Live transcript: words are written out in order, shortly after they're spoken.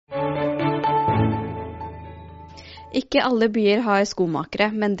Ikke alle byer har skomakere,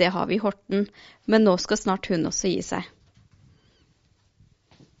 men det har vi i Horten. Men nå skal snart hun også gi seg.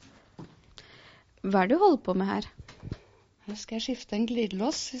 Hva er det du holder på med her? Her skal jeg skifte en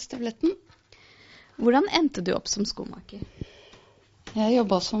glidelås i støvletten. Hvordan endte du opp som skomaker? Jeg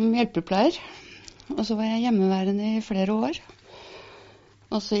jobbet som hjelpepleier, og så var jeg hjemmeværende i flere år.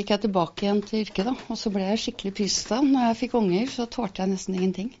 Og så gikk jeg tilbake igjen til yrket da, og så ble jeg skikkelig pyset. Når jeg fikk unger, så tålte jeg nesten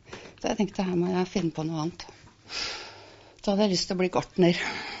ingenting. Så jeg tenkte, her må jeg finne på noe annet. Så hadde jeg lyst til å bli gartner,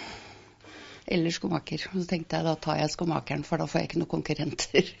 eller skomaker. Og så tenkte jeg, da tar jeg skomakeren, for da får jeg ikke noen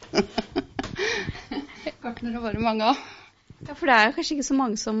konkurrenter. Gartnere var det mange av. Ja, for det er jo kanskje ikke så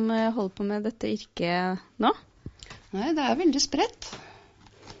mange som holder på med dette yrket nå? Nei, det er veldig spredt.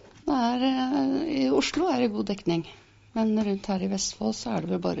 I Oslo er det god dekning. Men rundt her i Vestfold så er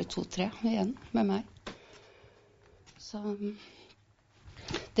det vel bare 2-3 igjen med meg. Så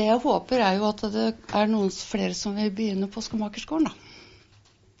det jeg håper er jo at det er noen flere som vil begynne på skomakerskolen da.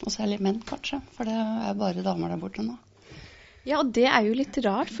 Og særlig menn kanskje, for det er bare damer der borte nå. Ja, og det er jo litt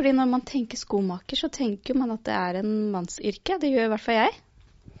rart, fordi når man tenker skomaker, så tenker man at det er en mannsyrke. Det gjør i hvert fall jeg.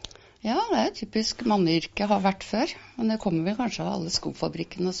 Ja, det er typisk manneyrke har vært før. Men det kommer vel kanskje av alle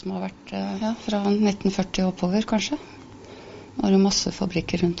skofabrikkene som har vært fra 1940 oppover kanskje. Det var jo masse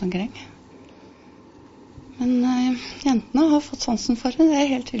fabrikker rundt omkring. Men jentene har fått sansen for det, det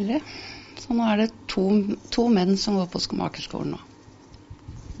er helt tydelig. Så nå er det to menn som går på skomakerskolen nå.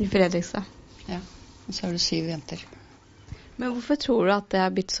 I Fredrikstad? Ja, og så er det 7 jenter. Men hvorfor tror du at det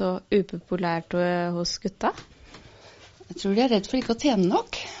har blitt så upopulært hos gutta? Jeg tror de er redd for ikke å tjene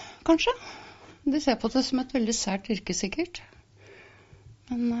nok, kanskje. De ser på det som et veldig sært yrke sikkert.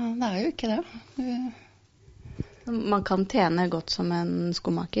 Men det er jo ikke det. Man kan tjene godt som en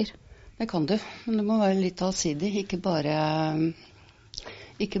skomaker. Det kan du, men det må være litt allsidig. Ikke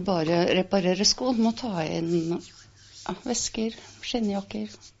bare reparere sko. Du må ta inn vesker, skinnjakker,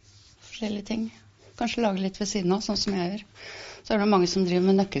 forskjellige ting. Kanskje lage litt ved siden av, sånn som jeg gjør. Så er det mange som driver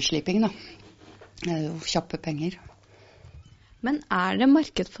med nøkkelsliping da. Det er jo kjappe penger. Men er det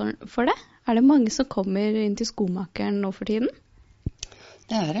marked for det? Er det mange som kommer inn til skomakeren nå for tiden?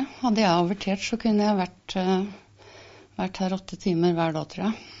 Det er det. Hadde jeg avertert, så kunne jeg vært her 8 timer hver dag, tror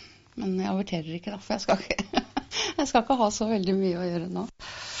jeg. Men jeg averterer ikke da, for jeg skal ikke ha så veldig mye å gjøre nå.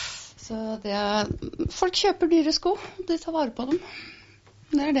 Så folk kjøper dyre sko, de tar vare på dem.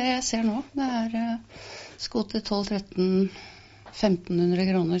 Det er det jeg ser nå. Det er sko til 12-13-1500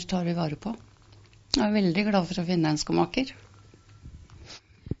 kroner tar vi vare på. Jeg er veldig glad for å finne en skomaker.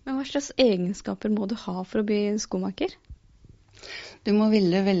 Men hva slags egenskaper må du ha for å bli skomaker? Du må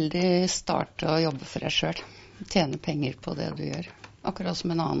ville veldig starte å jobbe for deg selv. Tjene penger på det du gjør. Akkurat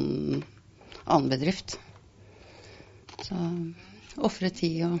som en annen bedrift. Så offre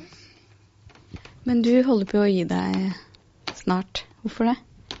tid og... Men du holder på å gi deg snart. Hvorfor det?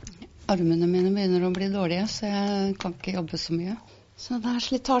 Armene mine begynner å bli dårlige, så jeg kan ikke jobbe så mye. Så det er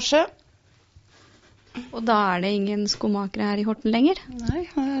slitasje. Og da er det ingen skomakere her i Horten lenger? Nei,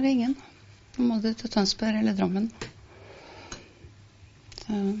 det er det ingen. Nå må du til Tønsberg eller Drammen.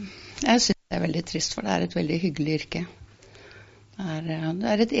 Så jeg synes det er veldig trist, for det er et veldig hyggelig yrke. Det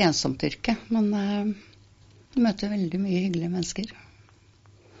er et ensomt yrke, men du møter veldig mye hyggelige mennesker.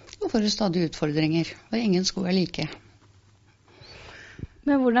 Og får stadig utfordringer, og ingen sko er like.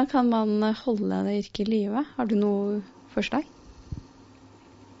 Men hvordan kan man holde det yrket i live? Har du noe forslag?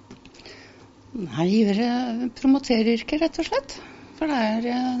 Nei, promotere yrket, rett og slett. For det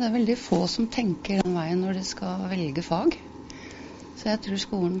er veldig få som tenker den veien når de skal velge fag. Så jeg tror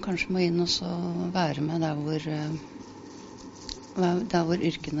skolen kanskje må inn og så være med der hvor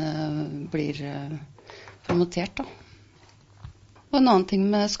yrkene blir promotert da. Og en annen ting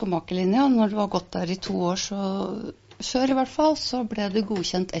med skomakerlinja, når du har gått der i 2 år, så før i hvert fall, så ble du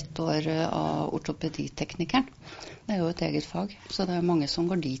godkjent 1 år av ortopediteknikeren. Det er jo et eget fag, så det er mange som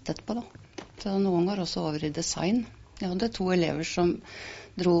går dit etterpå da. Så noen går også over i design. Jeg hadde 2 elever som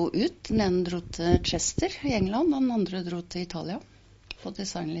dro ut. Den ene dro til Chester i England, og den andre dro til Italia. På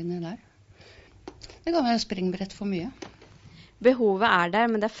designlinje der. Det kan være springbrett for mye. Behovet er der,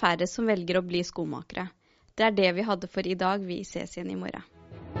 men det er færre som velger å bli skomakere. Det er det vi hadde for i dag. Vi ses igjen i morgen.